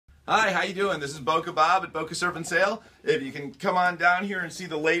Hi, how you doing? This is Boca Bob at Boca Surf and Sail. If you can come on down here and see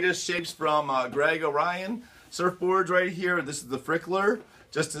the latest shapes from Greg Orion Surfboards right here. This is the Frickler,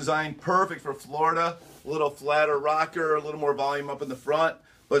 just designed perfect for Florida. A little flatter rocker, a little more volume up in the front,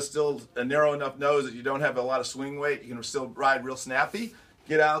 but still a narrow enough nose that you don't have a lot of swing weight. You can still ride real snappy.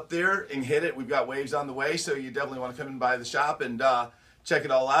 Get out there and hit it. We've got waves on the way, so you definitely want to come in by the shop and check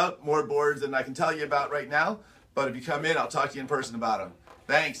it all out. More boards than I can tell you about right now, but if you come in, I'll talk to you in person about them.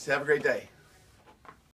 Thanks. Have a great day.